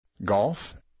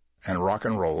Golf and rock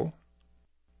and roll.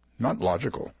 Not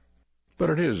logical, but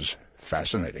it is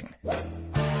fascinating.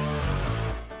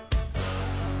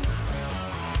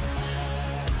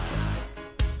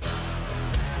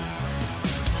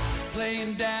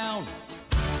 Laying down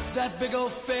that big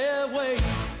old fairway.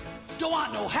 Don't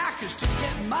want no hackers to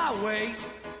get in my way.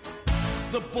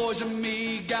 The boys and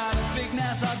me got a big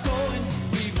Nassau going.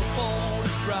 We were born to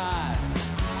drive.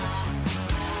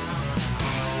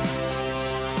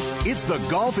 It's the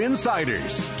Golf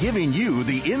Insiders, giving you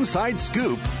the inside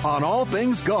scoop on all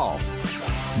things golf.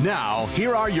 Now,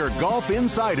 here are your Golf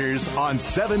Insiders on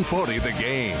 740 The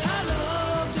Game. I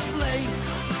love to play.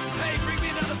 Hey, bring me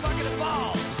another bucket of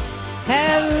balls.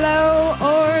 Hello,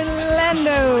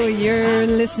 Orlando. You're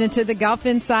listening to the Golf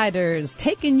Insiders,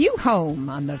 taking you home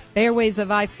on the fairways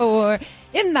of I-4.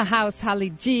 In the house,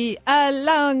 Holly G,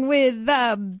 along with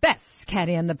the best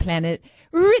caddy on the planet,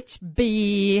 Rich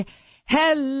B.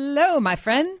 Hello, my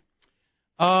friend.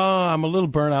 I'm a little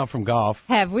burnt out from golf.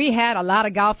 Have we had a lot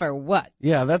of golf or what?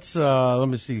 Yeah, that's, let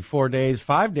me see, 5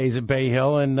 days at Bay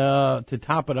Hill. And to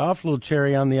top it off, a little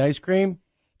cherry on the ice cream.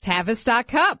 Tavistock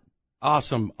Cup.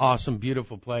 Awesome,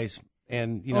 beautiful place.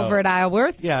 And, over at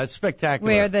Isleworth. Yeah, it's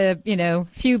spectacular. Where the,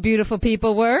 few beautiful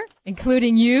people were,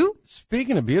 including you.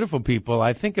 Speaking of beautiful people,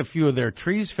 I think a few of their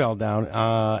trees fell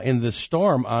down in the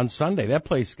storm on Sunday. That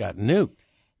place got nuked.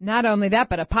 Not only that,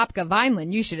 but Apopka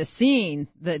Vineland, you should have seen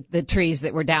the trees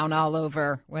that were down all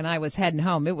over when I was heading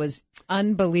home. It was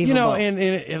unbelievable.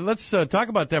 And let's talk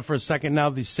about that for a second. Now,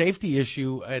 the safety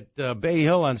issue at Bay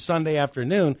Hill on Sunday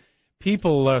afternoon,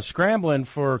 people scrambling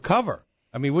for cover.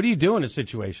 I mean, what do you do in a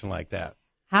situation like that?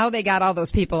 How they got all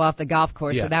those people off the golf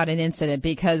course without an incident,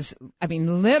 because,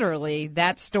 literally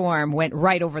that storm went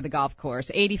right over the golf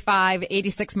course. 85,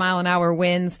 86 mile an hour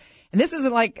winds. And this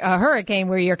isn't like a hurricane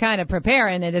where you're kind of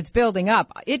preparing and it's building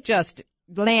up. It just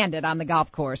landed on the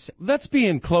golf course. Let's be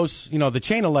in close, the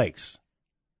chain of lakes.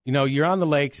 You're on the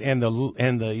lakes and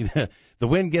the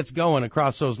wind gets going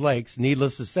across those lakes,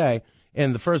 needless to say.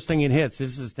 And the first thing it hits,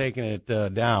 this is taking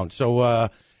it down. So,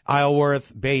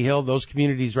 Isleworth, Bay Hill, those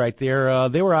communities right there,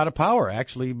 they were out of power.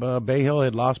 Actually, Bay Hill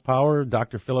had lost power,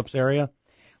 Dr. Phillips area.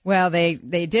 Well, they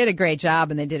did a great job,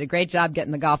 and they did a great job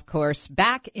getting the golf course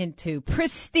back into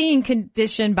pristine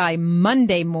condition by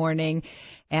Monday morning.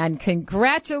 And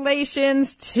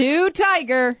congratulations to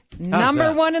Tiger,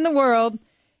 number one in the world.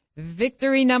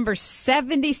 Victory number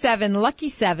 77, lucky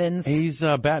sevens. He's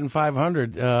batting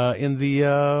 500 in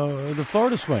the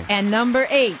Florida swing. And number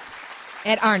 8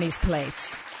 at Arnie's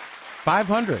place.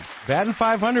 500. Batting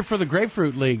 500 for the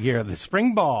Grapefruit League here, the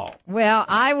spring ball. Well,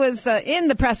 I was in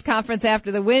the press conference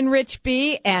after the win, Rich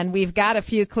B., and we've got a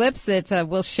few clips that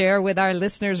we'll share with our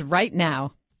listeners right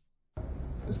now.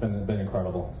 It's been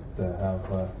incredible to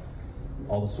have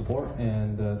all the support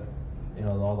and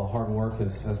all the hard work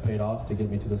has paid off to get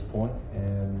me to this point,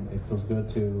 and it feels good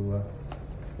to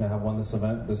have won this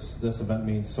event. This event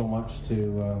means so much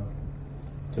to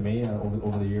me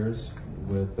over the years.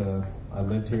 I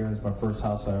lived here. It's my first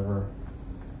house I ever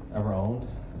owned,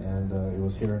 and it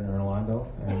was here in Orlando.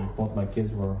 And both my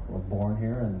kids were born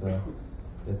here, and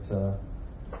it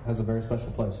has a very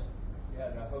special place. You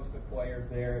had a host of players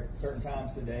there at certain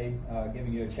times today,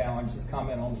 giving you a challenge. Just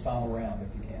comment on the final round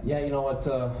if you can. Yeah, you know what?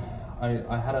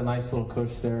 I had a nice little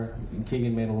cush there.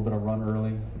 Keegan made a little bit of run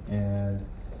early, and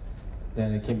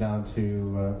then it came down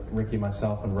to Rickie,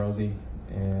 myself, and Rosie,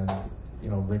 and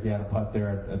Rickie had a putt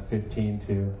there at 15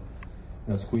 to,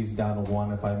 squeeze down to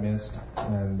 1 if I missed,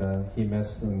 and he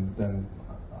missed, and then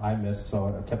I missed, so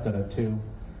I kept it at 2.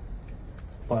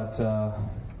 But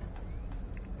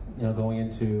going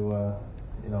into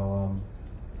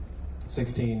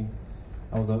 16,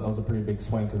 I was a pretty big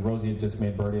swing because Rosie had just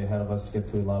made birdie ahead of us to get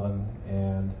to 11,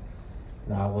 and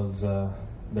I was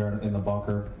there in the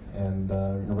bunker, and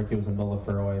Rickie was in the middle of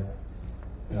the fairway.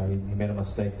 He made a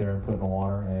mistake there and put it in the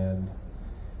water, and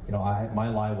my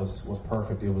lie was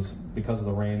perfect. It was because of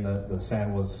the rain that the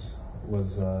sand was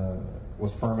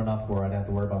firm enough where I didn't have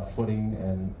to worry about footing,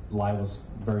 and lie was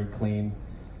very clean.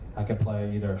 I could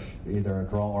play either a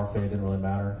draw or fade, didn't really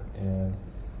matter, and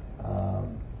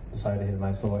decided to hit a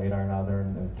nice little 8-iron out there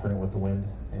and turn it with the wind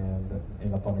and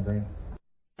end up on the green.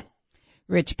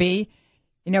 Rich B.,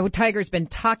 Tiger's been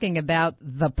talking about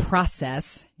the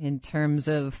process in terms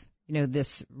of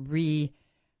this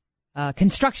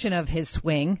construction of his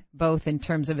swing, both in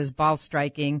terms of his ball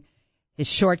striking, his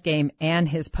short game, and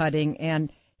his putting.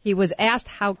 And he was asked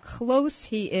how close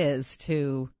he is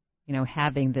to,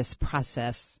 having this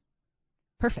process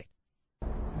perfect.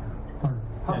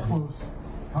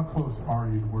 How close are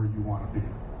you to where you want to be?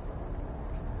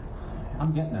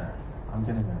 I'm getting there. I'm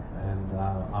getting there, and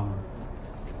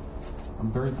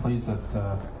I'm very pleased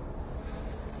that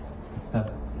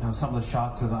some of the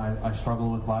shots that I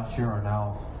struggled with last year are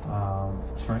now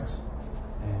strengths,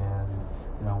 and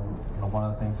one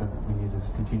of the things that we need to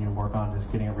continue to work on is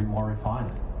getting it more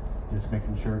refined, just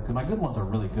making sure, because my good ones are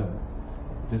really good,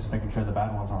 just making sure the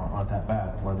bad ones aren't that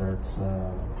bad, whether it's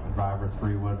a driver,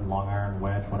 3-wood, long iron,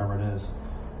 wedge, whatever it is,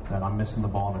 that I'm missing the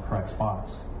ball in the correct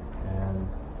spots, and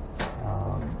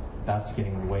that's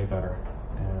getting way better,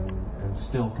 and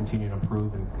still continue to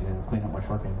improve and clean up my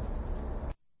short game.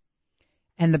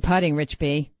 And the putting, Rich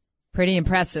B, pretty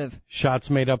impressive. Shots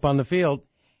made up on the field.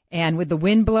 And with the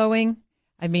wind blowing,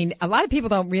 I mean, a lot of people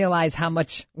don't realize how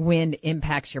much wind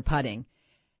impacts your putting.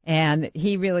 And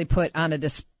he really put on a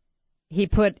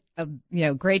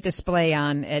great display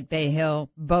on at Bay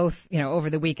Hill, both, over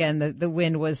the weekend. The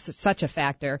wind was such a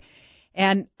factor.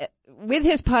 And with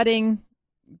his putting,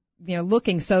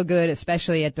 looking so good,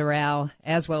 especially at Doral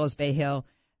as well as Bay Hill,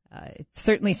 it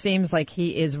certainly seems like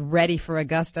he is ready for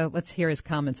Augusta. Let's hear his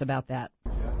comments about that.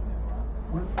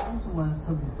 When was the last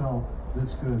time you felt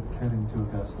this good heading to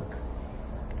Augusta?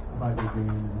 About your game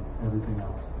and everything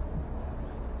else?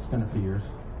 It's been a few years.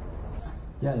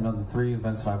 Yeah, the 3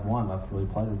 events that I've won, I've really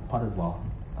putted well.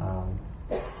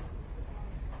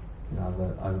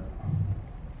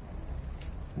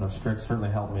 Strick certainly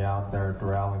helped me out there at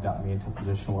Doral and got me into a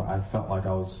position where I felt like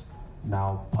I was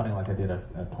now putting like I did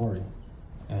at Torrey.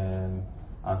 And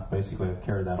I've basically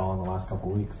carried that on the last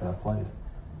couple of weeks that I've played.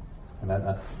 And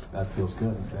that feels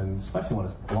good. And especially when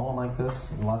it's blowing like this,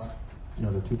 in the last,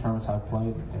 the 2 tournaments I've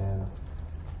played, and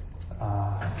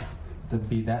to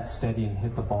be that steady and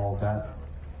hit the ball that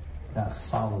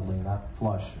solidly, that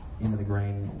flush into the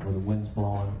green where the wind's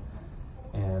blowing,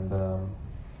 and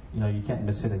you can't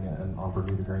miss hitting it on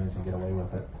Bermuda greens and get away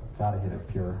with it. Got to hit it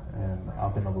pure, and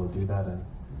I've been able to do that, and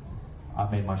I've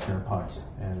made my share of putts,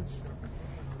 and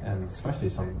especially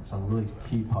some really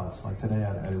key putts. Like today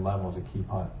at 11 was a key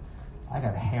putt. I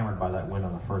got hammered by that wind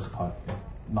on the first putt. It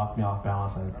knocked me off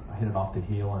balance, and I hit it off the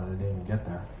heel, and it didn't even get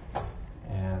there.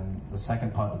 And the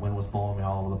second putt, the wind was blowing me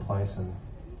all over the place, and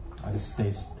I just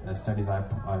stayed as steady as I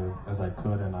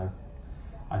could, and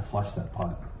I flushed that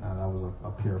putt. And that was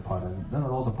a pure putt. And none of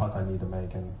those are putts I need to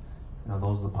make, and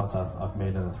those are the putts I've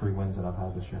made in the 3 wins that I've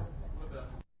had this year.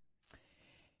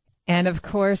 And of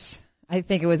course, I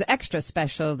think it was extra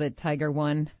special that Tiger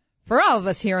won. For all of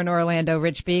us here in Orlando,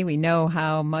 Rich B, we know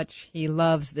how much he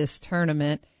loves this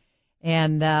tournament.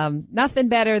 And nothing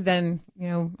better than,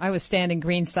 I was standing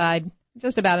greenside,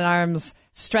 just about an arm's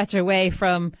stretch away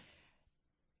from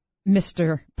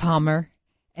Mr. Palmer.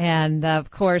 And,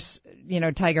 of course,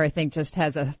 Tiger, I think, just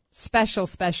has a special,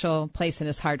 special place in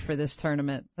his heart for this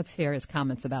tournament. Let's hear his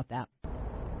comments about that.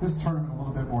 This tournament a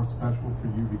little bit more special for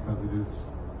you because it is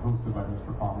hosted by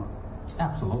Mr. Palmer.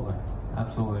 Absolutely.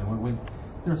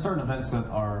 There are certain events that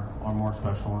are more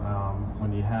special.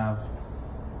 When you have,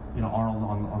 Arnold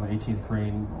on the 18th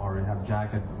green, or you have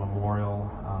Jack at Memorial.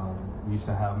 We used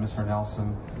to have Mr.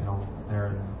 Nelson,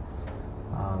 there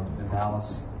in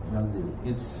Dallas.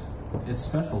 It's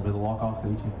special to walk off the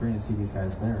 18th green and see these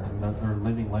guys there. And they're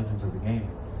living legends of the game.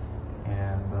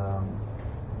 And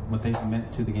what they've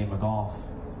meant to the game of golf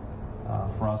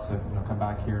for us to come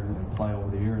back here and play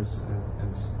over the years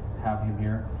and have him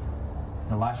here.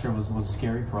 Last year was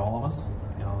scary for all of us.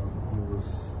 He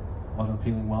wasn't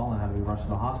feeling well and had to be rushed to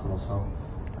the hospital. So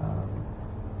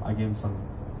I gave him some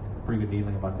pretty good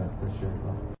needling about that this year.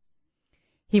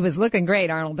 He was looking great,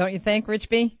 Arnold, don't you think, Rich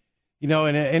B?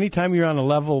 And anytime you're on a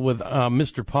level with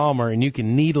Mr. Palmer and you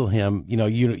can needle him,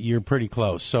 you're pretty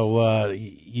close. So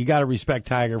you got to respect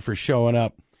Tiger for showing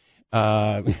up,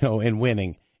 and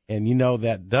winning. And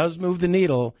that does move the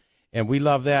needle, and we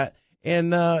love that.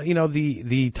 And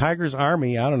the Tiger's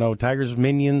army, I don't know, Tiger's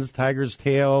minions, Tiger's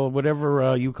tail,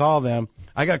 whatever you call them.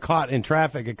 I got caught in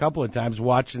traffic a couple of times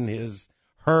watching his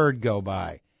herd go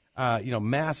by.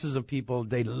 Masses of people,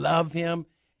 they love him.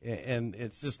 And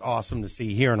it's just awesome to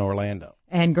see here in Orlando.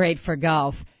 And great for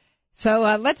golf.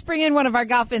 So let's bring in one of our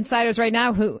golf insiders right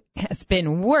now who has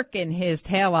been working his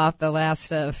tail off the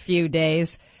last few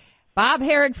days. Bob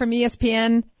Harig from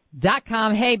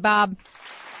ESPN.com. Hey, Bob.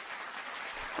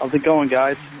 How's it going,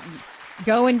 guys?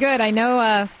 Going good. I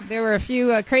know there were a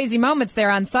few crazy moments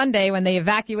there on Sunday when they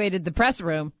evacuated the press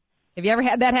room. Have you ever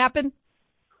had that happen?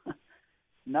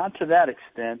 Not to that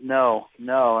extent, no.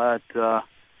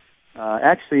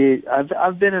 Actually,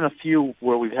 I've been in a few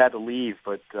where we've had to leave,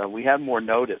 but we had more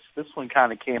notice. This one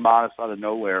kind of came on us out of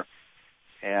nowhere,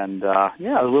 and a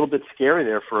little bit scary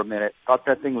there for a minute. Thought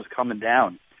that thing was coming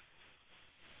down.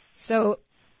 So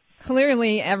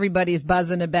clearly, everybody's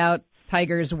buzzing about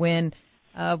Tiger's win.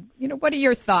 What are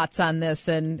your thoughts on this?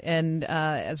 And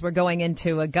as we're going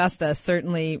into Augusta,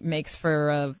 certainly makes for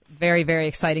a very, very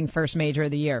exciting first major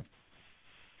of the year.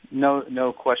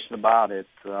 No question about it.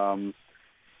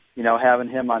 Having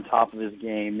him on top of his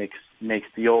game makes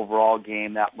the overall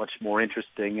game that much more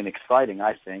interesting and exciting,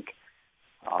 I think.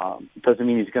 It doesn't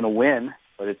mean he's going to win,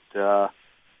 but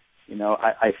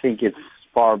I think it's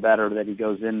far better that he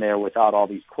goes in there without all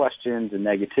these questions and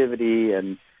negativity.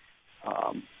 And,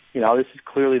 this is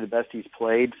clearly the best he's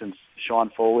played since Sean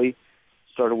Foley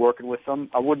started working with him.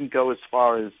 I wouldn't go as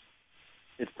far as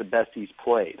it's the best he's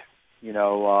played. He's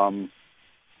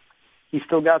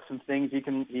still got some things he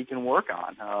can work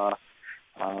on.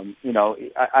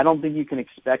 I don't think you can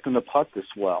expect him to putt this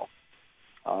well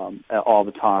all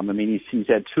the time. I mean, he's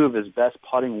had two of his best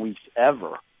putting weeks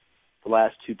ever the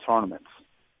last two tournaments,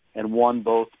 and won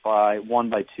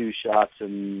by 2 shots.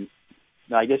 And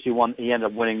I guess he ended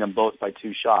up winning them both by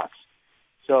 2 shots.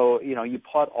 So you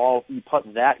putt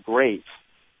that great,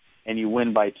 and you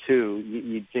win by 2.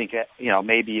 You'd think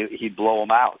maybe he'd blow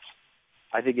them out.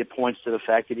 I think it points to the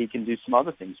fact that he can do some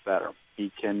other things better.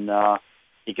 He can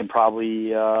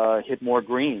probably hit more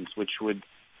greens, which would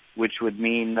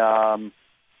mean that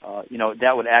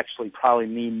would actually probably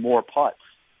mean more putts,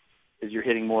 because you're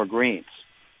hitting more greens.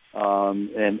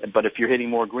 But if you're hitting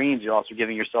more greens, you're also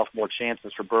giving yourself more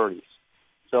chances for birdies.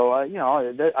 So I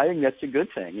think that's a good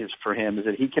thing is for him, is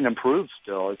that he can improve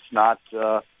still. It's not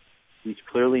he's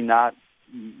clearly not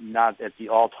at the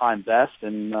all-time best,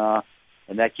 and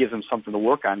that gives him something to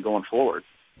work on going forward.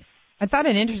 I thought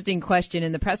an interesting question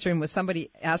in the press room was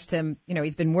somebody asked him,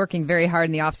 he's been working very hard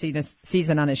in the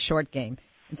off-season on his short game.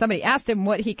 And somebody asked him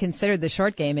what he considered the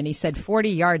short game, and he said 40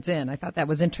 yards in. I thought that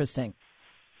was interesting.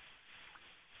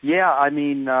 Yeah, I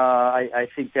mean, I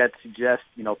think that suggests,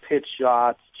 pitch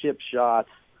shots, chip shots,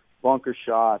 bunker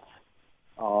shots,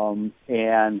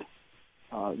 and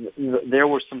there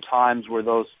were some times where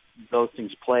those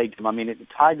things plagued him. I mean,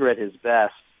 Tiger at his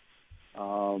best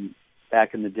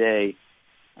back in the day,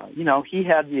 he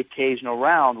had the occasional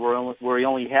round where he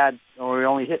only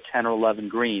hit 10 or 11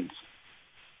 greens,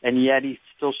 and yet he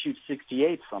still shoots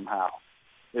 68 somehow.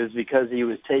 It was because he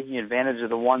was taking advantage of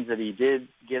the ones that he did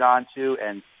get onto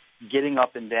and getting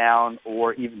up and down,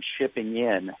 or even chipping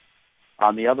in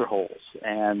on the other holes.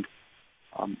 And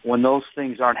when those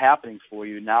things aren't happening for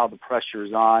you, now the pressure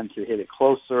is on to hit it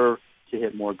closer, to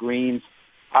hit more greens.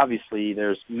 Obviously,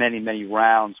 there's many, many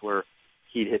rounds where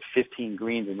he'd hit 15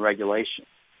 greens in regulation.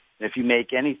 And if you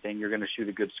make anything, you're going to shoot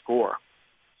a good score.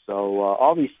 So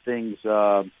all these things,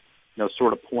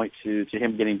 sort of point to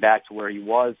him getting back to where he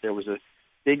was. There was a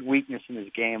big weakness in his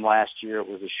game last year. It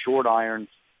was a short iron.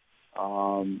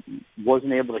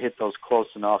 Wasn't able to hit those close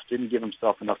enough. Didn't give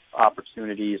himself enough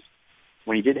opportunities.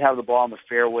 When he did have the ball in the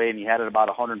fairway and he had it about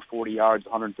 140 yards,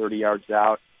 130 yards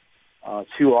out,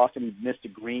 too often he'd missed a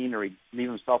green or he'd leave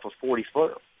himself a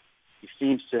 40-footer. He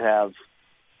seems to have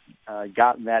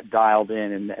gotten that dialed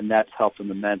in, and that's helped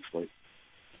him immensely.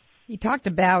 He talked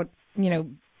about,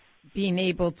 being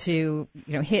able to,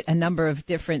 hit a number of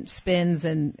different spins,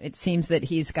 and it seems that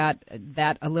he's got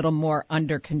that a little more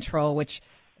under control, which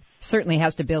certainly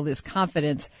has to build his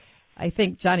confidence. I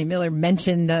think Johnny Miller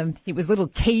mentioned he was a little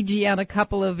cagey on a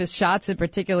couple of his shots. In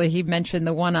particular, he mentioned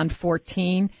the one on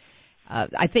 14.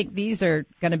 I think these are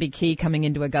going to be key coming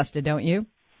into Augusta, don't you?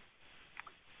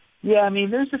 Yeah, I mean,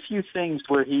 there's a few things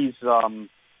where he's got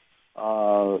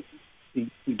to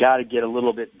get a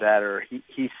little bit better.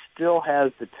 He still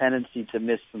has the tendency to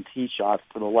miss some tee shots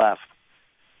to the left.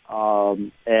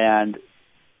 And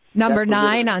number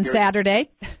 9 on Saturday.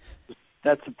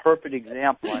 That's a perfect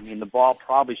example. I mean, the ball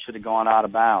probably should have gone out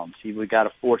of bounds. He got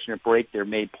a fortunate break there,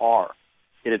 made par,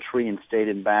 hit a tree and stayed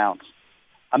in bounds.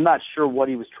 I'm not sure what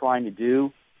he was trying to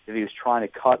do, if he was trying to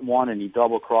cut one and he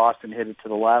double-crossed and hit it to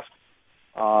the left.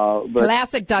 But,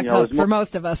 classic duck hook for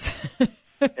most of us.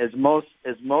 as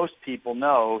most people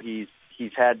know, he's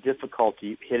had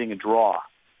difficulty hitting a draw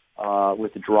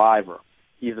with the driver.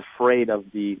 He's afraid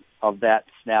of that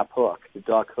snap hook, the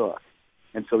duck hook,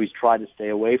 and so he's tried to stay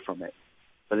away from it.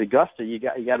 But Augusta, you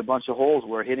got a bunch of holes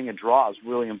where hitting a draw is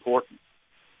really important.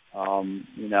 I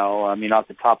mean, off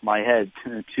the top of my head,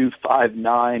 2, 5,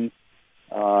 9,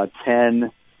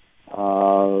 10,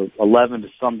 11 to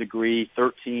some degree,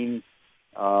 13.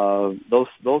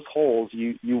 Those holes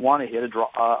you want to hit a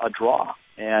draw.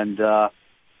 And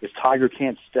if Tiger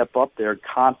can't step up there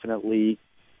confidently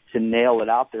to nail it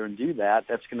out there and do that,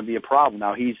 that's going to be a problem.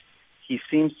 Now he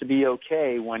seems to be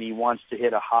okay when he wants to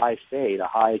hit a high fade, a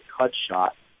high cut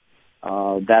shot.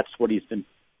 That's what he's been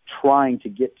trying to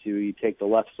get to. You take the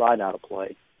left side out of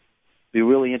play. be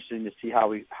really interesting to see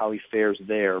how he fares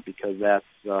there, because that's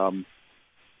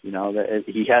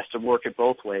he has to work it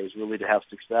both ways really to have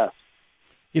success.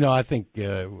 I think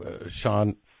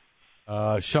Sean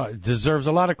deserves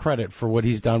a lot of credit for what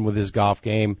he's done with his golf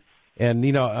game, and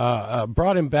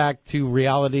brought him back to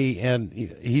reality, and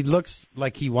he looks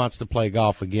like he wants to play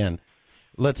golf again.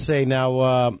 Let's say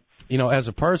now, as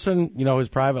a person, his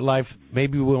private life,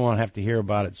 maybe we won't have to hear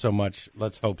about it so much.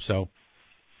 Let's hope so.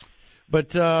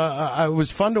 But it was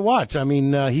fun to watch. I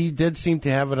mean, he did seem to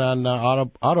have it on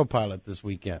autopilot this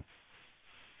weekend.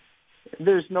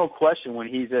 There's no question when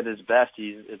he's at his best,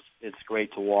 it's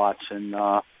great to watch, and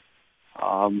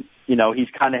he's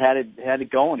kind of had it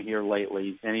going here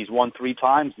lately, and he's won 3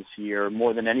 times this year,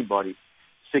 more than anybody,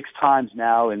 6 times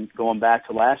now, and going back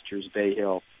to last year's Bay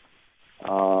Hill.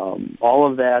 All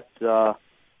of that,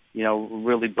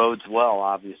 really bodes well,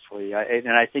 obviously, and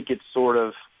I think it sort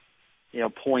of,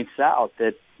 points out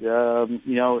that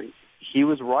he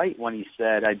was right when he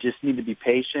said, "I just need to be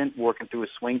patient, working through a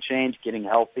swing change, getting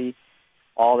healthy."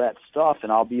 All that stuff,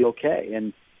 and I'll be okay.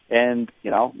 And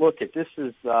look, this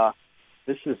is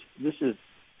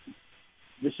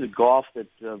golf that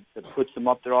puts him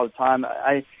up there all the time.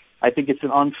 I think it's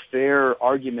an unfair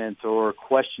argument or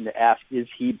question to ask: is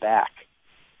he back?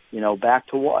 Back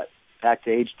to what? Back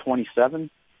to age 27?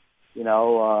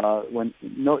 When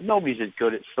nobody's as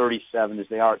good at 37 as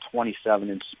they are at 27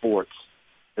 in sports,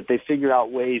 but they figure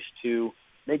out ways to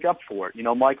make up for it.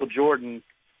 Michael Jordan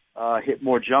hit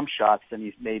more jump shots than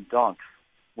he's made dunks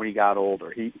when he got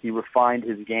older. He refined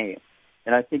his game.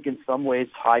 And I think in some ways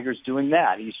Tiger's doing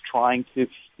that. He's trying to,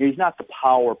 he's not the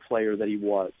power player that he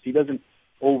was. He doesn't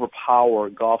overpower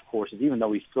golf courses, even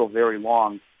though he's still very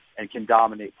long and can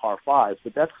dominate par 5s.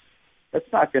 But that's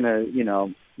not going to,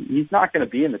 he's not going to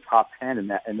be in the top 10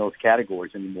 in those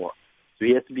categories anymore. So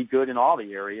he has to be good in all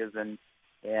the areas. And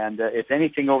if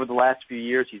anything, over the last few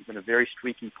years, he's been a very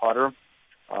streaky putter.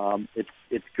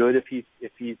 It's good if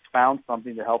he's found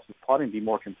something that helps his putting be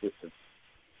more consistent.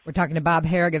 We're talking to Bob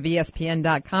Harig of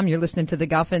ESPN.com. You're listening to the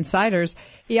Golf Insiders.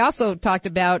 He also talked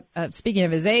about, speaking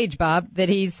of his age, Bob, that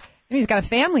he's got a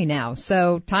family now,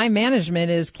 so time management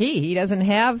is key. He doesn't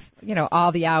have,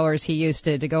 all the hours he used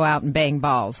to go out and bang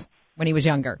balls when he was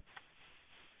younger.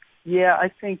 Yeah, I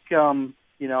think,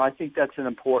 I think that's an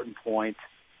important point.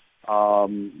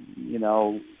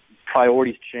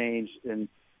 Priorities change, and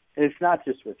it's not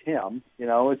just with him,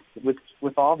 it's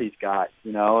with all these guys,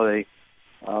 they,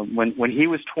 when he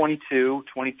was 22,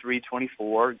 23,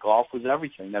 24, golf was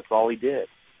everything. That's all he did.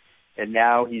 And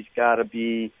now he's got to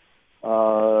be,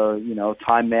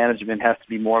 time management has to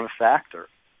be more of a factor.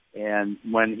 And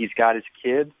when he's got his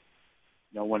kids,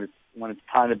 when it's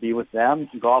time to be with them,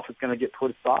 golf is going to get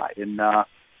put aside. And,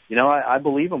 I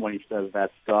believe him when he says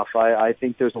that stuff. I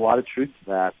think there's a lot of truth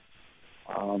to that.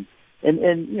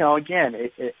 Again,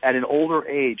 at an older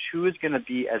age, who is going to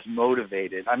be as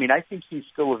motivated? I mean, I think he's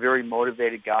still a very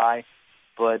motivated guy,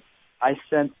 but I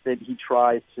sense that he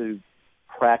tries to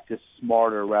practice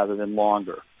smarter rather than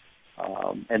longer.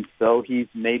 And so he's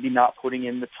maybe not putting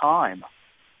in the time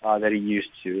that he used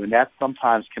to, and that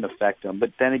sometimes can affect him.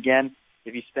 But then again,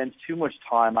 if he spends too much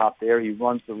time out there, he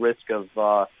runs the risk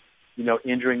of,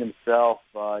 injuring himself.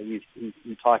 He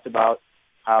talked about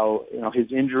how,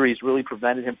 his injuries really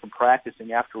prevented him from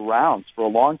practicing after rounds for a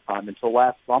long time until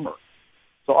last summer.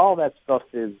 So all that stuff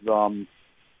is part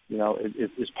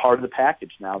of the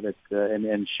package now that,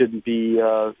 and shouldn't be,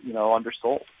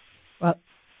 undersold.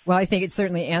 Well, I think it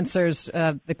certainly answers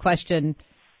the question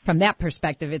from that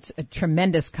perspective. It's a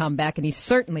tremendous comeback, and he's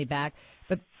certainly back.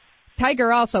 But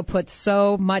Tiger also puts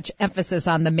so much emphasis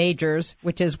on the majors,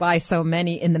 which is why so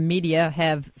many in the media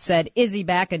have said, is he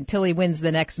back until he wins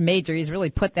the next major? He's really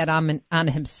put that on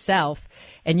himself.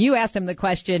 And you asked him the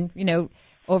question,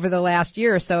 over the last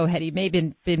year or so, had he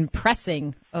maybe been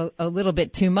pressing a little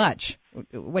bit too much?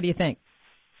 What do you think?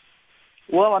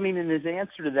 Well, I mean, and his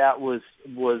answer to that was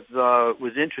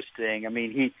interesting. I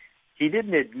mean, he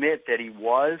didn't admit that he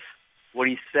was. What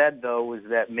he said, though, was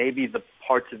that maybe the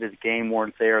parts of his game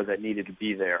weren't there that needed to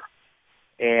be there.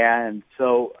 And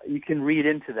so you can read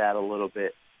into that a little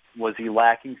bit. Was he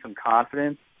lacking some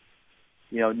confidence?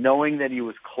 Knowing that he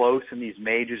was close in these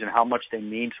majors and how much they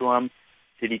mean to him,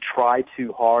 did he try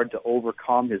too hard to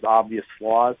overcome his obvious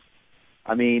flaws?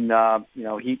 I mean,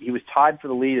 he was tied for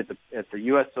the lead at the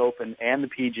U.S. Open and the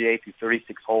PGA through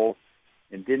 36 holes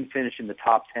and didn't finish in the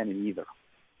top 10 in either.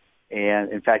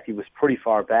 And, in fact, he was pretty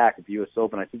far back at the U.S.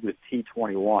 Open. I think it was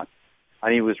T21. I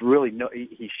mean, he was really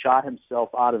he shot himself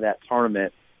out of that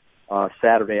tournament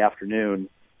Saturday afternoon,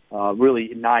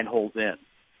 really 9 holes in.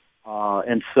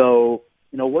 And so,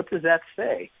 what does that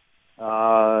say?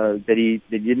 that he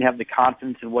didn't have the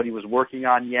confidence in what he was working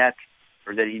on yet,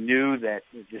 or that he knew that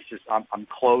I'm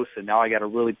close and now I got to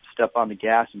really step on the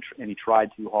gas, and he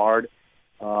tried too hard.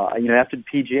 After the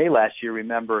PGA last year,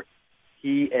 remember,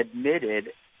 he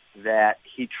admitted that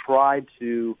he tried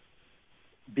to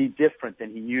be different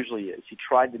than he usually is. He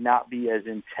tried to not be as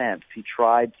intense. He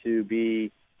tried to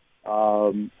be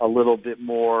a little bit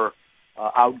more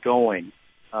outgoing,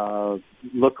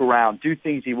 look around, do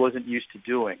things he wasn't used to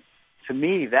doing. To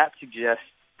me, that suggests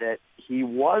that he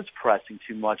was pressing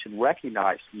too much and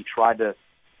recognized he tried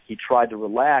to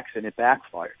relax, and it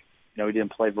backfired. He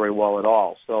didn't play very well at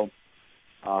all. So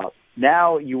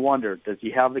now you wonder, does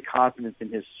he have the confidence in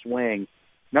his swing?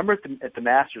 Remember at the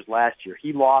Masters last year,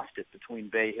 he lost it between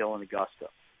Bay Hill and Augusta.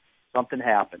 Something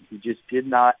happened. He just did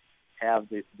not have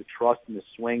the trust in the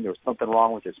swing. There was something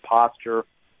wrong with his posture,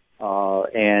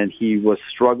 and he was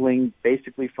struggling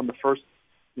basically from the first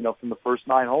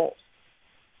 9 holes.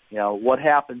 What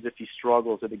happens if he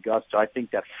struggles at Augusta? I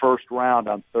think that first round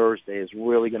on Thursday is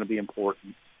really going to be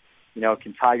important.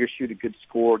 Can Tiger shoot a good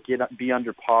score, be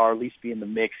under par, at least be in the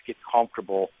mix, get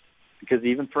comfortable? Because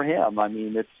even for him,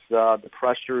 it's the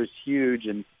pressure is huge,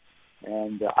 and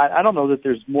I don't know that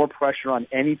there's more pressure on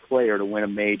any player to win a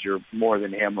major more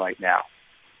than him right now.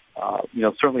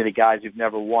 Certainly the guys who've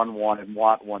never won one and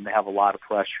want one, they have a lot of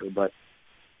pressure. But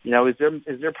is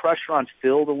there pressure on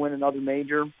Phil to win another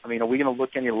major? Are we going to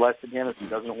look any less at him if he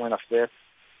doesn't win a fifth?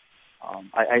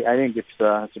 I think it's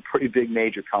a pretty big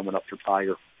major coming up for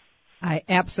Tiger. I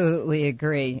absolutely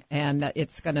agree, and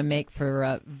it's going to make for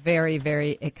a very,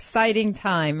 very exciting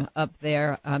time up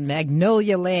there on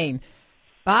Magnolia Lane.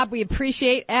 Bob, we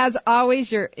appreciate, as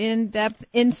always, your in-depth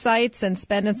insights and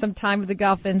spending some time with the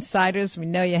Golf Insiders. We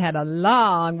know you had a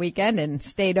long weekend and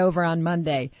stayed over on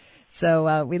Monday.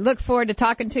 So we look forward to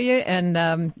talking to you,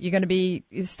 and you're going to be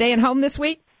staying home this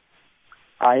week?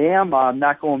 I am. I'm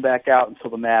not going back out until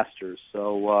the Masters,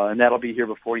 so and that'll be here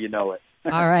before you know it.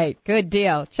 All right, good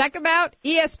deal. Check him out,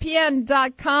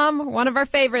 ESPN.com. One of our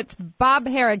favorites, Bob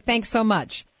Harig. Thanks so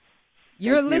much.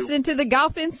 You're listening to the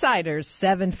Golf Insiders,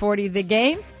 740 The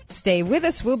Game. Stay with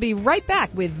us. We'll be right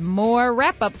back with more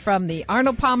wrap-up from the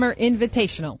Arnold Palmer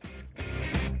Invitational.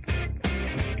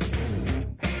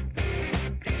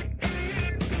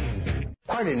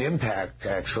 Quite an impact,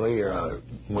 actually,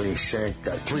 when he sank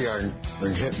that 3-iron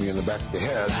and hit me in the back of the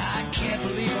head. I can't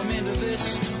believe I'm into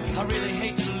this. I really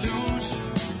hate to lose.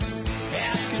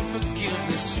 Asking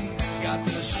forgiveness. Got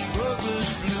the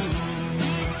struggler's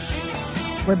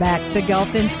blues. We're back. The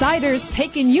Golf Insiders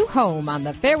taking you home on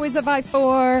the fairways of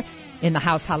I-4. In the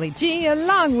house, Holly G,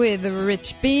 along with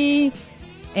Rich B.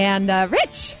 And,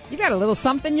 Rich, you got a little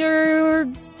something you're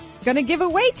going to give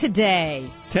away today.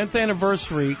 10th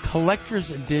anniversary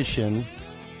collector's edition,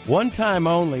 one time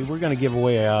only. We're going to give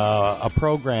away a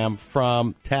program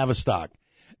from Tavistock.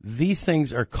 These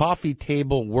things are coffee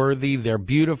table worthy. They're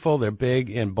beautiful. They're big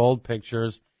in bold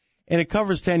pictures, and it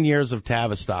covers 10 years of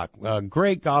Tavistock.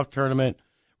 Great golf tournament,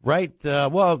 right?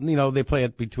 They play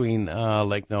it between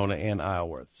Lake Nona and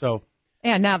Isleworth. So,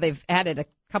 and now they've added a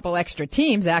couple extra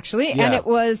teams, actually, and it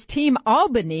was Team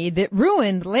Albany that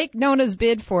ruined Lake Nona's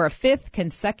bid for a 5th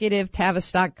consecutive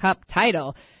Tavistock Cup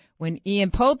title when Ian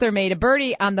Poulter made a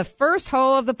birdie on the first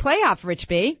hole of the playoff, Rich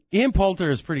B. Ian Poulter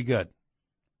is pretty good.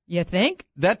 You think?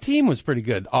 That team was pretty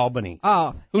good, Albany.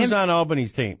 Oh. Who's on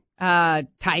Albany's team?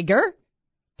 Tiger,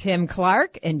 Tim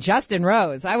Clark, and Justin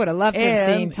Rose. I would have loved to have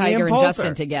seen Tiger and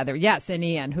Justin together. Yes, and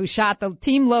Ian, who shot the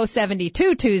team low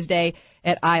 72 Tuesday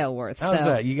at Isleworth. How's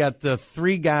that? You got the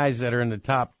 3 guys that are in the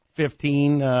top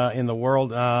 15 in the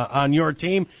world on your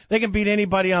team. They can beat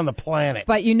anybody on the planet.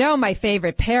 But my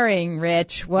favorite pairing,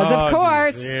 Rich, was, of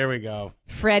course, there we go,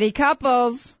 Freddie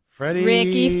Couples.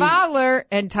 Rickie Fowler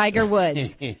and Tiger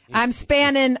Woods. I'm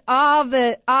spanning all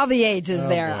the ages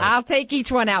there. Boy. I'll take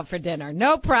each one out for dinner.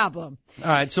 No problem. All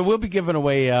right, so we'll be giving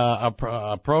away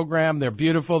a program. They're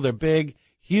beautiful. They're big,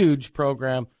 huge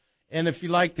program. And if you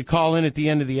like to call in at the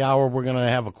end of the hour, we're going to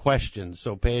have a question.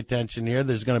 So pay attention here.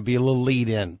 There's going to be a little lead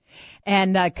in.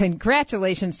 And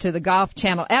congratulations to the Golf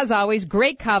Channel. As always,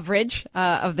 great coverage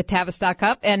of the Tavistock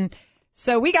Cup. And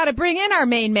so we got to bring in our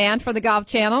main man for the Golf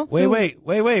Channel. Wait.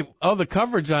 Oh, the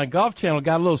coverage on Golf Channel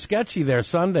got a little sketchy there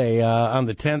Sunday on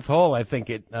the 10th hole. I think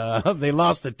they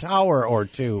lost a tower or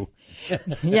two.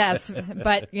 Yes,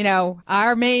 but,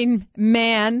 our main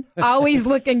man, always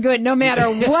looking good no matter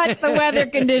what the weather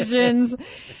conditions.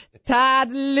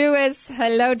 Todd Lewis.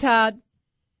 Hello, Todd.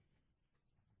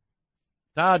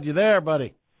 Todd, you there,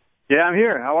 buddy? Yeah, I'm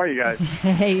here. How are you guys?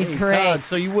 Hey, great. Todd,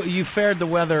 so you fared the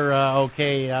weather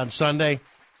okay on Sunday?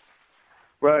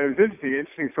 Well, it was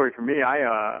interesting story for me.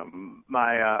 Our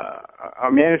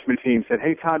management team said,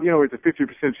 "Hey, Todd, there's a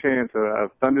 50% chance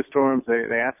of thunderstorms."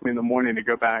 They asked me in the morning to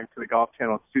go back to the Golf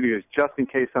Channel studios just in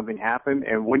case something happened.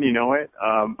 And wouldn't you know it,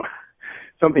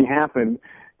 something happened,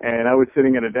 and I was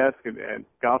sitting at a desk at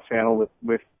Golf Channel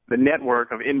with the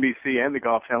network of NBC and the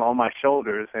Golf Channel on my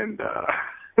shoulders, and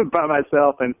by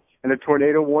myself, and a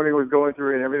tornado warning was going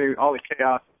through, and everything, all the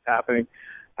chaos was happening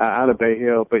out of Bay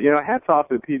Hill. But hats off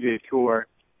to the PGA Tour.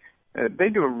 They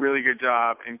do a really good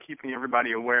job in keeping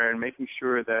everybody aware and making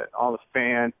sure that all the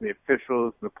fans, the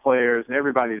officials, the players, and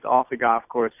everybody's off the golf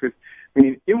course. Because,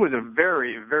 it was a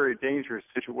very, very dangerous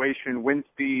situation. Wind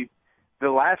speed,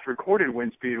 the last recorded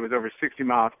wind speed was over 60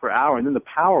 miles per hour, and then the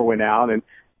power went out. And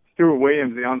Stuart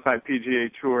Williams, the on-site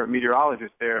PGA Tour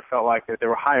meteorologist there, felt like that there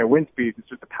were higher wind speeds. It's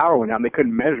just the power went out, and they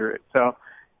couldn't measure it. So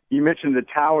you mentioned the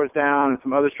towers down and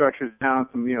some other structures down,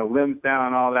 some limbs down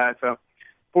and all that. So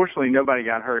fortunately, nobody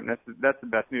got hurt, and that's the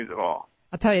best news of all.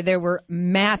 I'll tell you, there were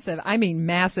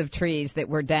massive trees that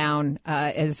were down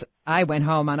as I went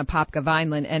home on Apopka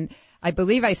Vineland. And I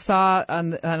believe I saw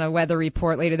on a weather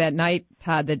report later that night,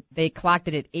 Todd, that they clocked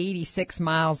it at 86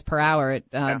 miles per hour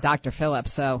at Dr.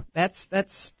 Phillips. So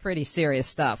that's pretty serious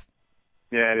stuff.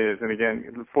 Yeah, it is. And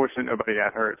again, fortunately, nobody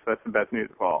got hurt, so that's the best news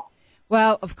of all.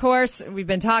 Well, of course, we've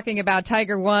been talking about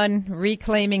Tiger 1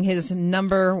 reclaiming his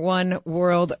number 1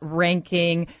 world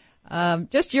ranking.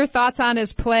 Just your thoughts on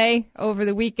his play over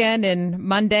the weekend and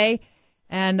Monday,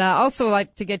 and also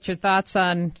like to get your thoughts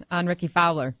on Rickie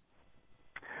Fowler.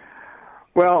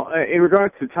 Well, in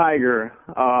regards to Tiger,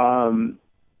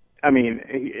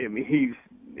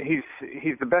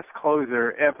 he's the best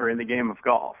closer ever in the game of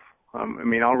golf.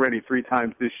 Already 3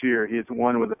 times this year he has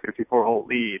won with a 54-hole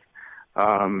lead.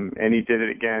 And he did it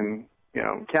again,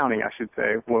 counting, I should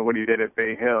say, what he did at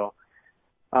Bay Hill.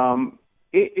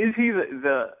 Is he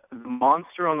the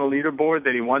monster on the leaderboard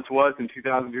that he once was in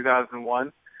 2000,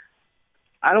 2001?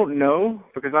 I don't know,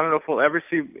 because I don't know if we'll ever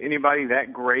see anybody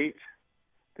that great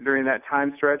during that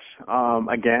time stretch,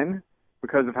 again,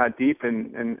 because of how deep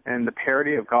and the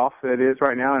parity of golf that it is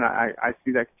right now, and I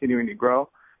see that continuing to grow.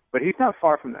 But he's not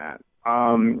far from that.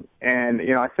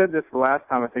 I said this the last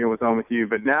time I think I was on with you,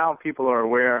 but now people are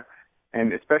aware,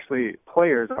 and especially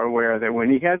players are aware, that when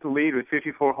he has the lead with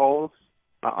 54 holes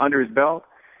under his belt,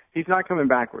 he's not coming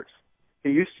backwards. He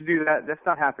used to do that. That's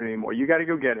not happening anymore. You got to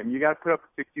go get him. You got to put up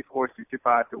 64,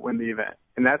 65 to win the event,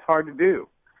 and that's hard to do.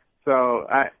 So,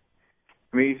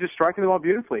 he's just striking the ball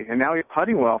beautifully, and now he's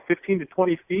putting well, 15 to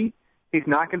 20 feet. He's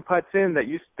knocking putts in that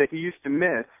he used to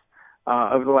miss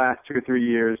over the last 2 or 3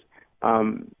 years.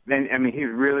 He's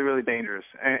really, really dangerous.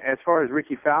 As far as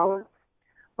Rickie Fowler,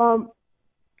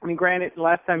 granted,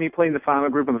 last time he played in the final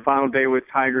group on the final day with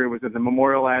Tiger, it was at the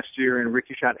Memorial last year, and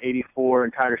Rickie shot 84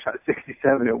 and Tiger shot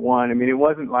 67 at 1. It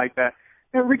wasn't like that.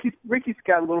 Rickie's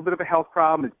got a little bit of a health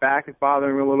problem. His back is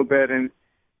bothering him a little bit, and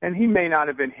he may not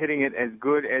have been hitting it as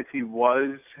good as he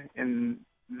was in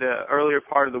the earlier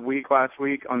part of the week last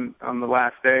week on the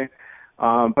last day.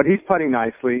 But he's putting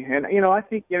nicely. And, I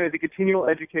think, the continual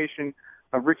education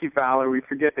of Rickie Fowler, we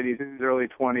forget that he's in his early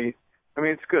 20s.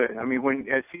 It's good.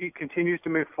 As he continues to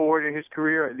move forward in his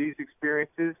career, these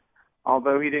experiences,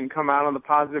 although he didn't come out on the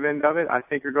positive end of it, I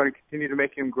think are going to continue to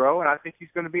make him grow. And I think he's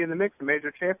going to be in the mix of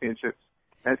major championships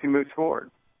as he moves forward.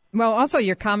 Well, also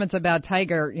your comments about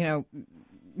Tiger,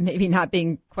 maybe not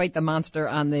being quite the monster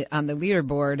on the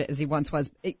leaderboard as he once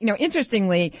was.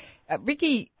 Interestingly,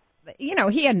 Rickie, he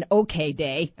had an okay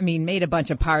day. Made a bunch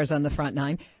of pars on the front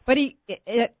 9, but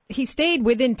he stayed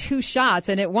within 2 shots.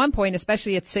 And at one point,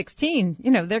 especially at 16,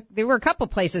 there were a couple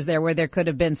places there where there could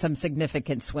have been some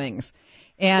significant swings.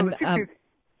 And I'm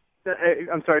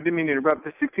sorry, I didn't mean to interrupt.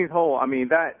 The 16th hole,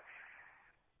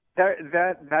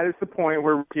 that is the point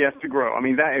where he has to grow.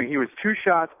 He was 2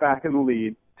 shots back in the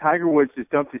lead. Tiger Woods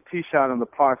just dumped his tee shot on the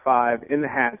par 5 in the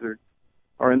hazard,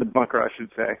 or in the bunker, I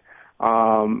should say.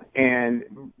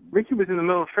 And Rickie was in the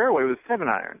middle of the fairway with a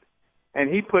 7-iron, and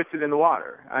he puts it in the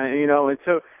water. And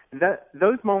so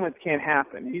those moments can't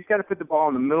happen. He's got to put the ball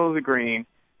in the middle of the green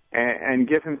and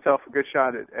give himself a good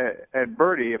shot at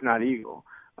birdie, if not eagle,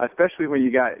 especially when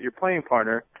you got your playing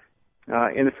partner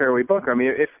in the fairway bunker.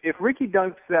 If Rickie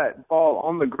dunks that ball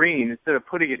on the green instead of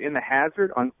putting it in the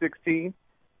hazard on 16,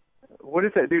 what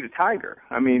does that do to Tiger?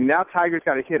 Now Tiger's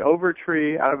got to hit over a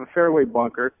tree out of a fairway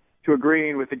bunker to a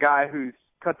green with the guy who's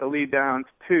cut the lead down to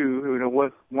 2, who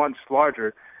was once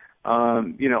larger,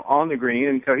 on the green.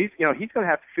 And so he's going to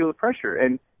have to feel the pressure.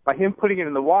 And by him putting it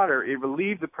in the water, it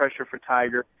relieved the pressure for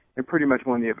Tiger and pretty much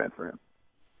won the event for him.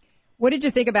 What did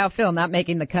you think about Phil not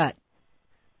making the cut?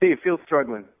 Phil's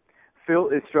struggling. Phil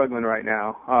is struggling right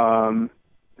now.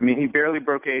 I mean, he barely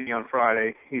broke 80 on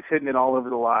Friday. He's hitting it all over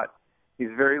the lot. He's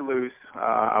very loose.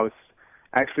 I was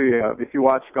actually, if you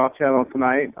watch Golf Channel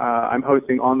tonight, I'm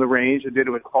hosting On the Range. I did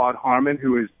it with Claude Harmon,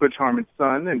 who is Butch Harmon's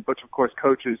son, and Butch, of course,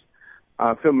 coaches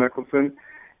Phil Mickelson.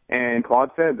 And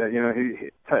Claude said that,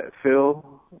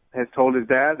 Phil has told his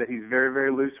dad that he's very,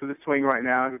 very loose with his swing right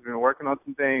now. He's been working on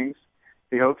some things.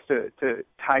 He hopes to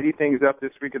tidy things up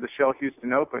this week at the Shell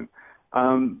Houston Open.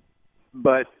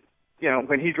 But,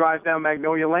 when he drives down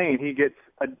Magnolia Lane, he gets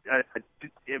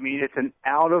it's an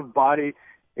out-of-body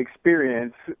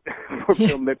experience for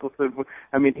Phil Mickelson.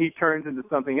 I mean, he turns into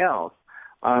something else,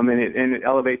 and it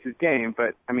elevates his game.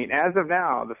 But, I mean, as of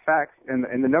now, the facts and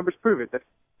the numbers prove it. The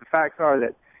facts are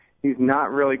that he's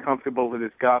not really comfortable with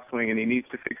his golf swing, and he needs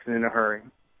to fix it in a hurry.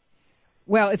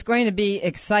 Well, it's going to be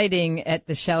exciting at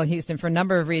the Shell Houston for a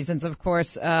number of reasons. Of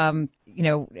course, Rory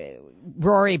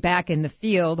back in the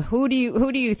field. Who do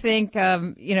you think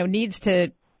needs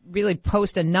to really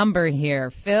post a number here?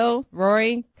 Phil,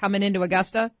 Rory coming into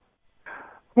Augusta?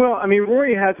 Well, I mean,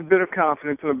 Rory has a bit of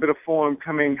confidence and a bit of form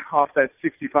coming off that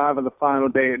 65 on the final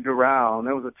day at Doral, and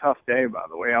that was a tough day, by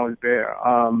the way. I was there.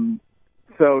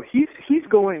 So he's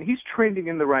trending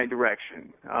in the right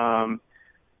direction.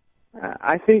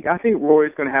 I think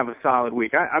Rory's going to have a solid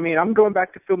week. I mean, I'm going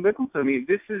back to Phil Mickelson.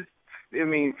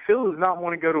 Phil does not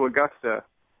want to go to Augusta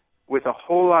with a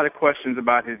whole lot of questions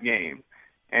about his game.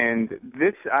 And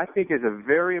this, I think, is a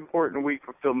very important week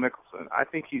for Phil Mickelson. I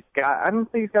don't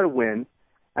think he's got to win.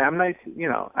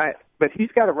 But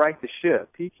he's got to right the ship.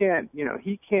 He can't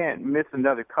miss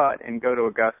another cut and go to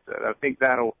Augusta. I think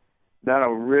that'll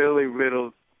really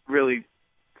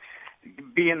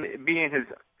be in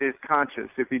his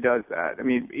conscience if he does that. I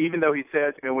mean, even though he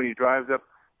says, when he drives up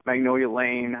Magnolia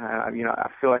Lane, I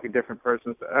feel like a different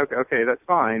person. So, okay, that's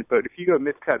fine. But if you go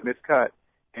miscut,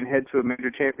 and head to a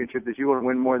major championship that you want to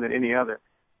win more than any other,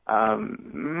 I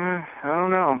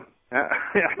don't know.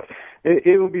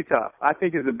 It will be tough. I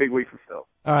think it's a big week for Phil.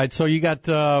 All right, so you got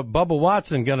Bubba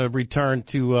Watson going to return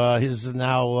to his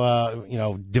now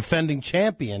defending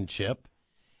championship.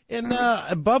 And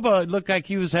Bubba looked like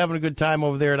he was having a good time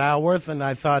over there at Isleworth, and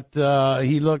I thought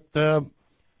he looked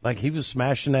like he was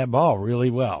smashing that ball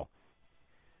really well.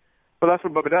 Well, that's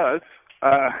what Bubba does.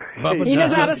 He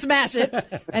knows how to smash it,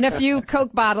 and a few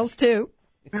Coke bottles, too.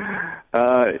 Yeah,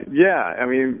 I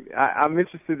mean, I'm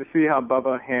interested to see how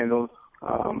Bubba handles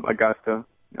Augusta.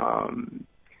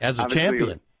 As a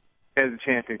champion. As a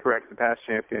champion, correct, the past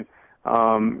champion.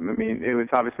 It was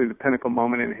obviously the pinnacle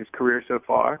moment in his career so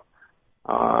far.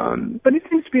 But he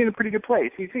seems to be in a pretty good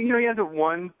place. He hasn't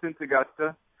won since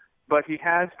Augusta, but he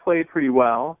has played pretty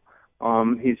well.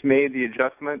 He's made the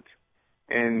adjustment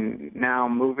and now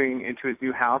moving into his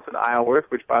new house at Isleworth,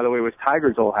 which, by the way, was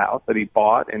Tiger's old house that he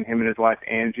bought, and him and his wife,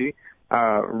 Angie,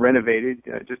 renovated,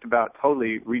 just about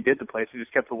totally redid the place. He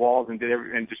just kept the walls and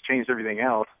just changed everything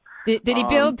else. Did he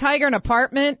build Tiger an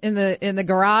apartment in the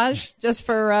garage just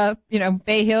for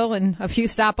Bay Hill and a few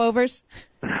stopovers?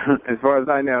 As far as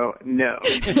I know, no,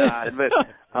 he's not.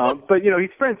 But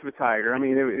he's friends with Tiger.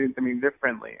 They're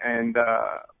friendly, and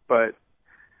but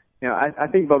I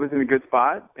think Bubba's in a good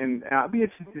spot, and I'll be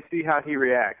interested to see how he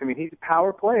reacts. I mean, he's a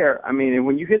power player. I mean, and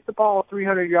when you hit the ball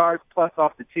 300 yards plus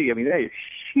off the tee, that is a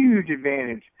huge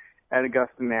advantage at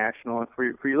Augusta National. And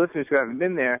for your listeners who haven't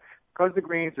been there, because the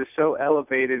greens are so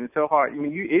elevated and so hard,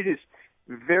 it is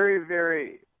very,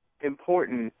 very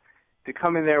important to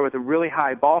come in there with a really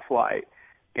high ball flight.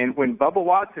 And when Bubba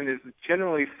Watson is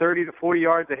generally 30 to 40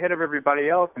 yards ahead of everybody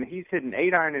else, and he's hitting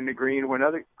 8-iron in the green when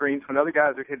other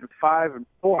guys are hitting 5 and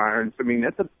 4 irons,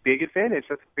 that's a big advantage.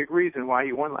 That's a big reason why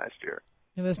he won last year.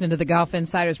 You're listening to the Golf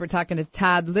Insiders. We're talking to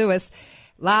Todd Lewis.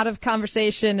 A lot of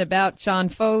conversation about Sean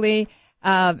Foley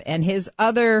and his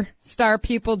other star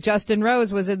pupil, Justin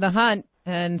Rose, was in the hunt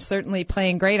and certainly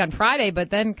playing great on Friday, but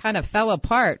then kind of fell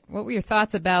apart. What were your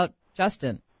thoughts about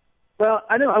Justin? Well,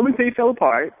 I wouldn't say he fell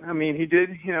apart. I mean, he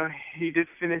did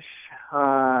finish,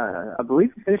 I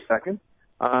believe he finished second.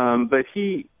 But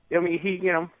he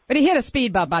hit a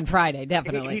speed bump on Friday,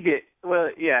 definitely. He did. Well,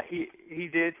 yeah, he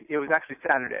did. It was actually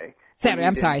Saturday.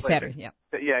 Saturday, yeah.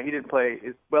 But yeah, he didn't play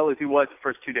as well as he was the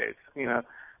first 2 days.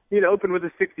 He'd opened with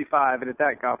a 65, and at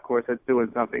that golf course, that's doing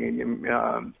something.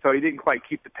 And, so he didn't quite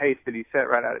keep the pace that he set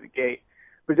right out of the gate.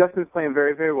 But Justin's playing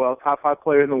very, very well. Top 5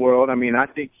 player in the world. I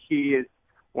think he is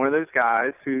one of those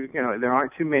guys who, there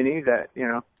aren't too many that,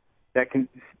 that can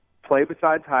play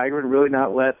beside Tiger and really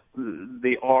not let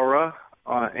the aura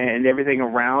and everything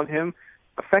around him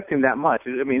affect him that much.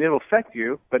 It'll affect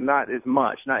you, but not as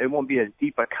much. It won't be as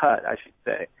deep a cut, I should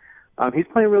say. He's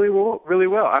playing really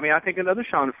well. I think another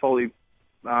Sean Foley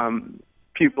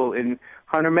pupil in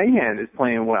Hunter Mahan is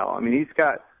playing well. I mean, he's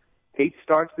got 8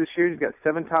 starts this year. He's got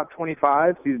 7 top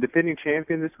 25s. He's a defending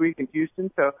champion this week in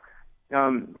Houston. So,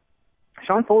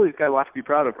 Sean Foley's got a lot to be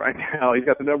proud of right now. He's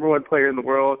got the number 1 player in the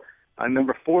world,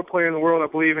 number 4 player in the world,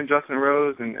 I believe, in Justin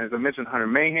Rose, and as I mentioned, Hunter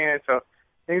Mahan. So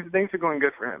things are going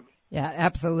good for him. Yeah,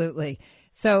 absolutely.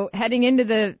 So heading into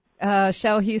the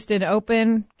Shell Houston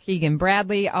Open, Keegan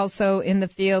Bradley also in the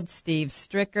field, Steve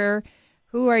Stricker.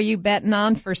 Who are you betting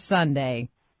on for Sunday?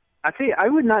 I tell you, I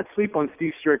would not sleep on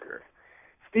Steve Stricker.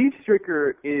 Steve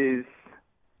Stricker is,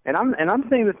 and I'm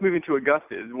saying this moving to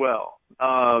Augusta as well.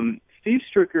 Steve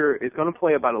Stricker is going to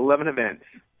play about 11 events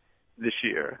this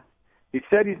year. He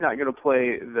said he's not going to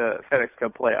play the FedEx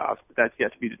Cup playoffs, but that's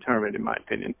yet to be determined, in my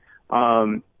opinion.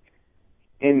 And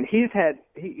he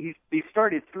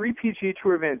started 3 PGA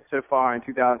Tour events so far in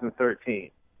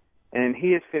 2013, and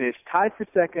he has finished tied for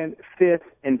 2nd, 5th,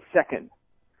 and 2nd.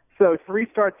 So 3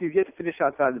 starts he's yet to finish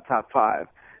outside the top 5.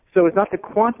 So it's not the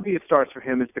quantity of starts for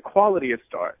him, it's the quality of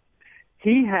starts.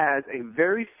 He has a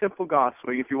very simple golf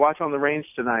swing. If you watch on the range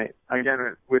tonight,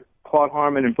 again, with Claude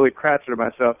Harmon and Billy Kratzer and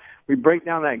myself, we break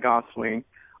down that golf swing.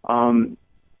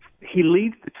 He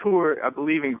leads the tour, I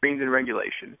believe, in greens and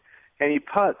regulation. And he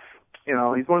putts, he's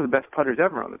one of the best putters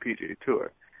ever on the PGA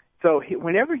Tour. So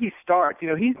whenever he starts,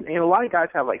 a lot of guys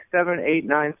have like 7, 8,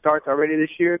 9 starts already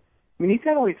this year. I mean, he's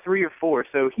had only 3 or 4,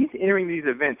 so he's entering these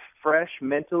events fresh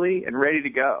mentally and ready to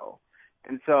go.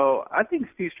 And so I think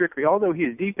Steve Stricker, although he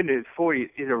is deep into his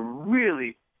 40s, is a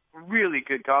really, really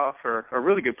good golfer, a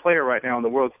really good player right now on the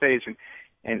world stage.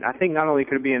 And I think not only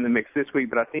could he be in the mix this week,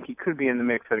 but I think he could be in the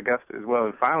mix at Augusta as well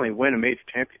and finally win a major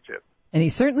championship. And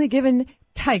he's certainly given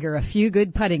Tiger a few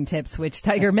good putting tips, which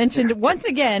Tiger mentioned once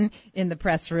again in the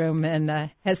press room and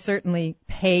has certainly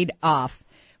paid off.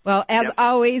 Well, as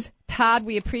always, Todd,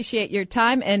 we appreciate your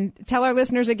time. And tell our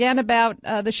listeners again about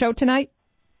the show tonight.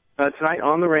 Tonight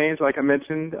on the range, like I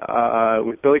mentioned,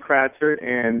 with Billy Kratzer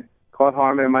and Claude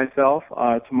Harmon and myself.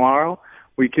 Tomorrow,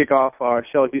 we kick off our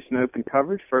Shell Houston Open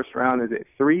coverage. First round is at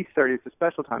 3:30. It's a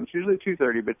special time. It's usually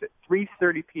 2:30, but it's at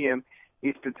 3:30 p.m.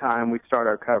 Eastern time we start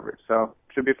our coverage. So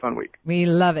it should be a fun week. We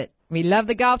love it. We love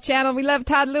the Golf Channel. We love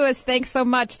Todd Lewis. Thanks so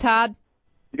much, Todd.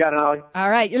 You got it, Ollie. All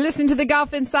right, you're listening to the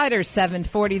Golf Insider,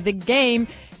 740 The Game.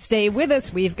 Stay with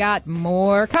us. We've got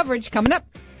more coverage coming up.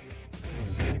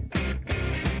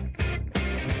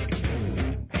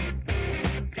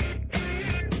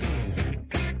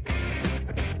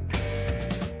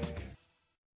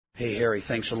 Hey, Harry,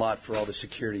 thanks a lot for all the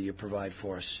security you provide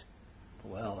for us.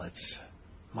 Well, it's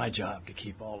my job to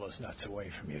keep all those nuts away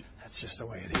from you. That's just the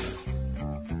way it is.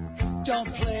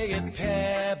 Don't play it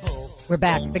Pebble. We're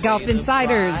back, the Golf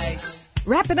Insiders.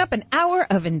 Wrapping up an hour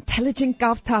of intelligent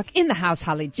golf talk in the house,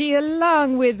 Holly G,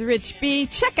 along with Rich B.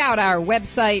 Check out our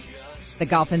website,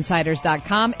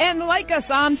 thegolfinsiders.com, and like us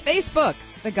on Facebook,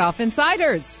 The Golf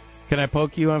Insiders. Can I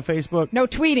poke you on Facebook? No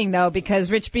tweeting, though,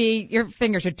 because, Rich B., your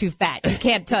fingers are too fat. You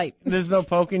can't type. There's no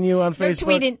poking you on Facebook? No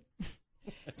tweeting.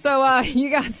 So you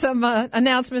got some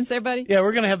announcements there, buddy? Yeah,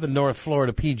 we're going to have the North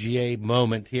Florida PGA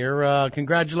moment here.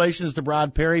 Congratulations to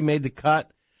Rod Perry, made the cut,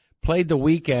 played the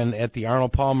weekend at the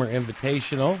Arnold Palmer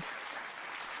Invitational.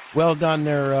 Well done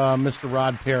there, Mr.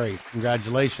 Rod Perry.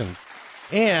 Congratulations.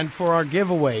 And for our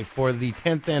giveaway for the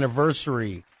 10th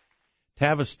anniversary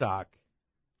Tavistock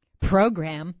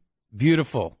program.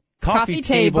 Beautiful. Coffee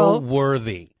table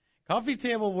worthy. Coffee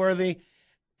table worthy.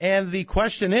 And the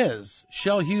question is,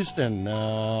 Shell Houston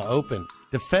Open,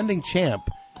 defending champ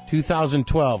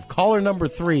 2012. Caller number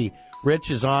 3,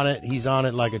 Rich is on it. He's on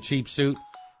it like a cheap suit.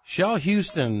 Shell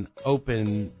Houston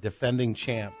Open defending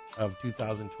champ of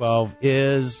 2012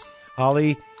 is,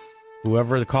 Holly,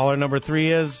 whoever the caller number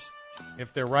 3 is.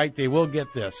 If they're right, they will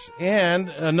get this. And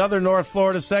another North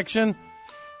Florida section,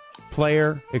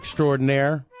 player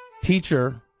extraordinaire,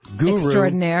 teacher, guru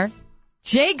extraordinaire,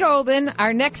 Jay Golden,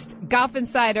 our next Golf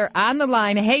Insider on the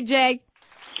line. Hey, Jay.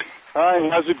 Hi,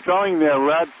 how's it going there?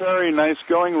 Rod Perry, nice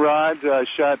going, Rod.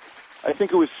 Shot, I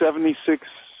think it was 76,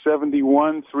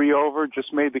 71, 3 over,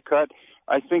 just made the cut.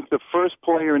 I think the first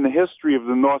player in the history of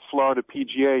the North Florida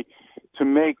PGA to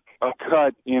make a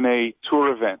cut in a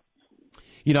tour event.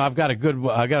 You know, I got a good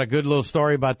little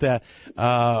story about that.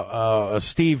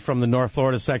 Steve from the North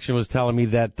Florida section was telling me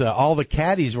that all the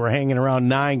caddies were hanging around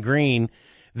 9 green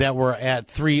that were at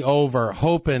 3 over,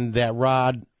 hoping that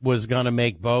Rod was going to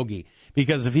make bogey.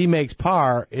 Because if he makes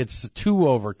par, it's a 2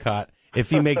 over cut. If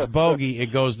he makes bogey,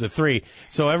 it goes to 3.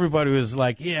 So everybody was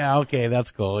like, yeah, okay,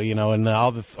 that's cool, you know, and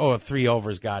all the 3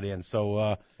 overs got in.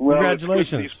 So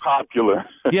congratulations. He's popular.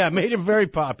 Yeah, made him very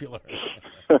popular.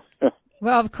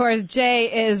 Well, of course,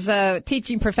 Jay is a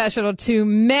teaching professional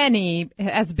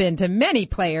has been to many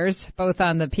players, both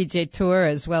on the PGA Tour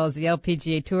as well as the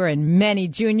LPGA Tour, and many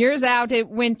juniors out at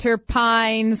Winter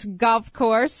Pines Golf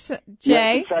Course.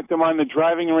 Jay? Yes, in fact, I'm on the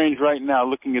driving range right now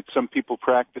looking at some people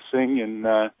practicing, and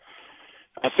I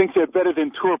think they're better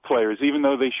than tour players, even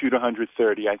though they shoot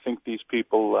 130. I think these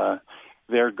people...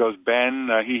 There goes Ben.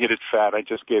 He hit it fat. I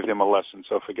just gave him a lesson,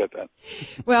 so forget that.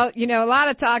 Well, a lot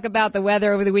of talk about the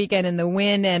weather over the weekend and the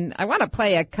wind, and I want to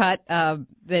play a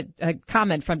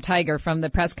comment from Tiger from the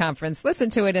press conference. Listen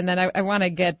to it, and then I want to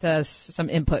get some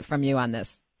input from you on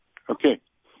this. Okay.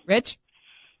 Rich?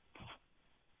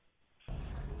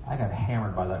 I got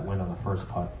hammered by that wind on the first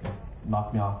putt. It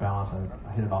knocked me off balance, and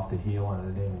I hit it off the heel, and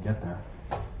it didn't even get there.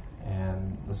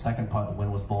 And the second putt, the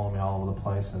wind was blowing me all over the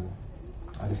place, and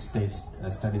I just stayed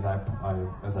as steady as I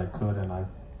could, and I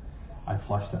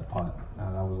flushed that putt.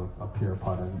 And that was a pure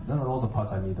putt. And those are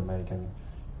putts I need to make, and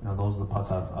those are the putts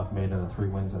I've made in the 3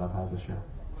 wins that I've had this year.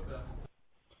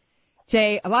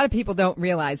 Jay, a lot of people don't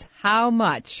realize how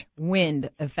much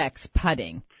wind affects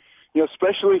putting.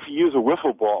 Especially if you use a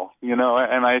wiffle ball, and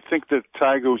I think that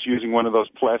Tiger was using one of those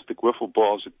plastic wiffle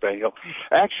balls at Bay Hill.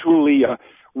 Actually,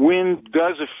 wind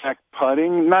does affect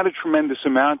putting, not a tremendous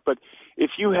amount, but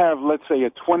if you have, let's say, a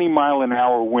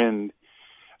 20-mile-an-hour wind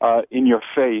in your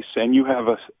face and you have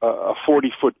a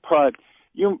 40-foot putt,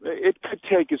 it could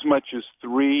take as much as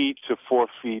 3 to 4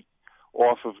 feet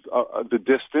off of the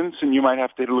distance, and you might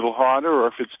have to hit a little harder. Or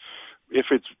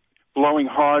if it's blowing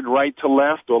hard right to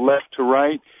left or left to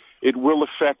right, it will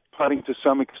affect putting to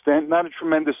some extent, not a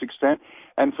tremendous extent.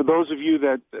 And for those of you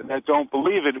that don't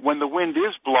believe it, when the wind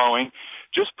is blowing,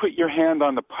 just put your hand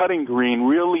on the putting green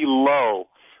really low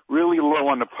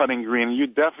on the putting green. You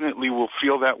definitely will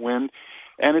feel that wind.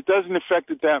 And it doesn't affect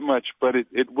it that much, but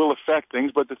it will affect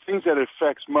things. But the things that it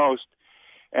affects most,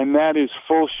 and that is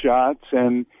full shots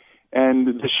and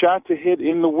the shot to hit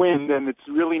in the wind, and it's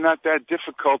really not that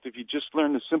difficult if you just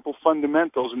learn the simple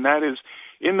fundamentals, and that is,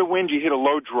 in the wind you hit a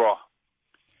low draw.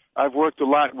 I've worked a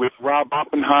lot with Rob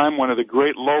Oppenheim, one of the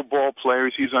great low ball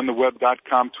players. He's on the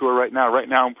web.com tour right now. Right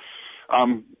now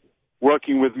I'm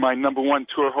working with my number 1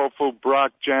 tour hopeful,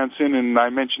 Brock Jansen, and I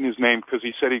mentioned his name because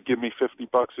he said he'd give me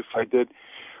 $50 if I did.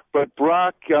 But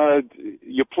Brock,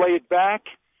 you play it back,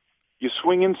 you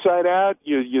swing inside out,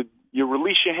 you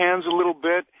release your hands a little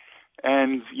bit,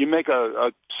 and you make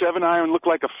a 7-iron look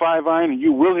like a 5-iron, and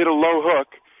you will hit a low hook,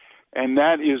 and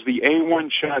that is the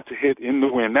A1 shot to hit in the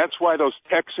wind. That's why those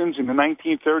Texans in the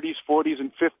 1930s, 40s,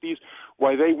 and 50s,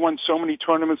 why they won so many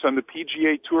tournaments on the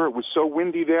PGA Tour. It was so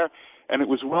windy there, and it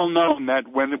was well known that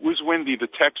when it was windy, the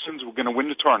Texans were going to win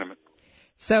the tournament.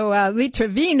 So Lee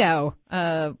Trevino,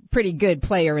 pretty good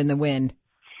player in the wind.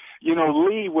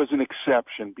 Lee was an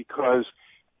exception because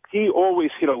he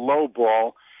always hit a low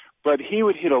ball, but he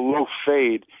would hit a low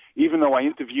fade. Even though I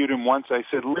interviewed him once, I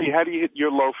said, Lee, how do you hit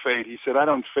your low fade? He said, I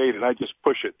don't fade it, I just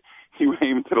push it. He would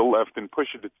aim to the left and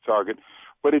push it at the target,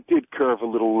 but it did curve a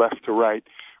little left to right.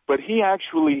 But he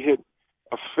actually hit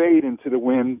a fade into the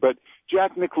wind. But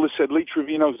Jack Nicklaus said Lee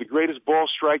Trevino is the greatest ball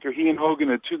striker. He and Hogan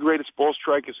are the 2 greatest ball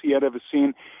strikers he had ever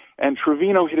seen. And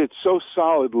Trevino hit it so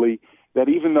solidly that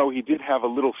even though he did have a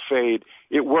little fade,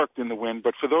 it worked in the wind.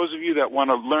 But for those of you that want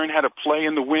to learn how to play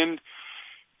in the wind,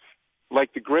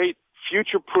 like the great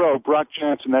future pro, Brock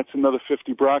Johnson, that's another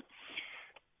 50, Brock,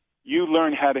 you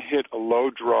learn how to hit a low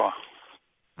draw.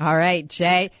 All right,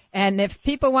 Jay. And if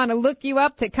people want to look you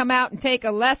up to come out and take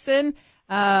a lesson,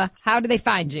 how do they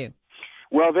find you?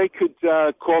 Well, they could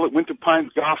call it Winter Pines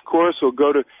Golf Course or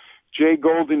go to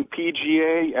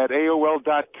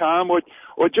jgoldenpga@aol.com or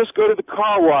just go to the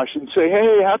car wash and say,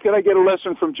 hey, how can I get a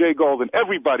lesson from Jay Golden?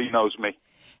 Everybody knows me.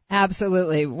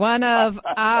 Absolutely. One of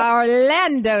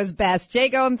Orlando's best. Jay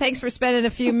Golden, thanks for spending a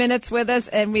few minutes with us,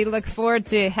 and we look forward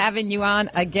to having you on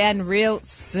again real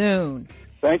soon.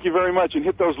 Thank you very much, and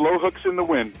hit those low hooks in the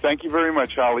wind. Thank you very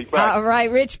much, Holly. Bye. All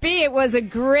right, Rich B., it was a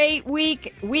great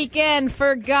weekend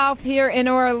for golf here in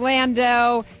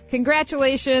Orlando.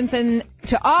 Congratulations and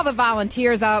to all the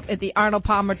volunteers out at the Arnold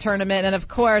Palmer Tournament, and, of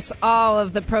course, all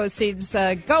of the proceeds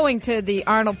going to the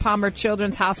Arnold Palmer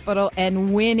Children's Hospital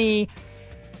and Winnie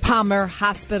Palmer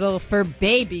Hospital for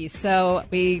Babies. So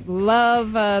we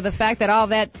love the fact that all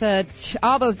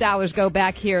those dollars go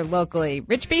back here locally.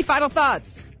 Rich B., final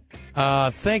thoughts?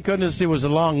 Thank goodness it was a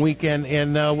long weekend,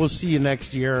 and we'll see you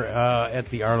next year at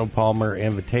the Arnold Palmer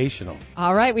Invitational.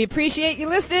 All right, we appreciate you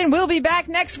listening. We'll be back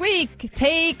next week.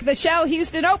 Take the Shell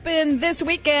Houston Open this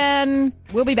weekend.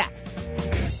 We'll be back.